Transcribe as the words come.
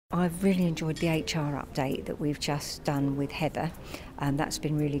I've really enjoyed the HR update that we've just done with Heather, and that's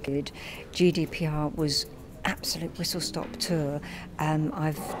been really good. GDPR was absolute whistle-stop tour.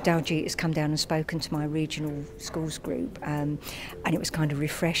 Daljeet has come down and spoken to my regional schools group, and it was kind of a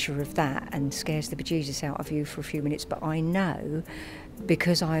refresher of that and scares the bejesus out of you for a few minutes. But I know,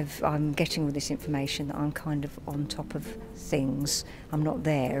 because I'm getting all this information, that I'm kind of on top of things. I'm not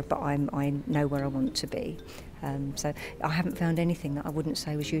there, but I know where I want to be. So I haven't found anything that I wouldn't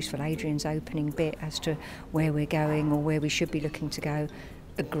say was useful. Adrian's opening bit as to where we're going or where we should be looking to go,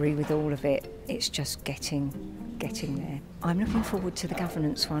 agree with all of it. It's just getting there. I'm looking forward to the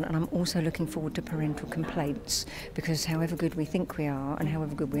governance one, and I'm also looking forward to parental complaints, because however good we think we are and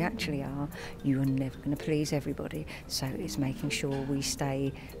however good we actually are, you are never going to please everybody. So it's making sure we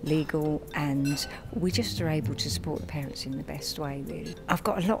stay legal and we just are able to support the parents in the best way, really. I've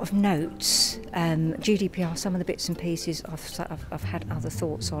got a lot of notes. GDPR, some of the bits and pieces I've had other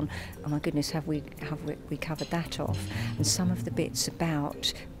thoughts on. Oh my goodness, have we covered that off? And some of the bits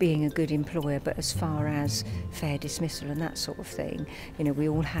about being a good employer, but as far as fair dismissal and that sort of thing, you know, we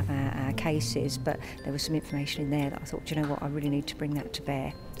all have our cases, but there was some information in there that I thought, you know what, I really need to bring that to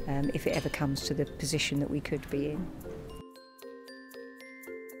bear if it ever comes to the position that we could be in.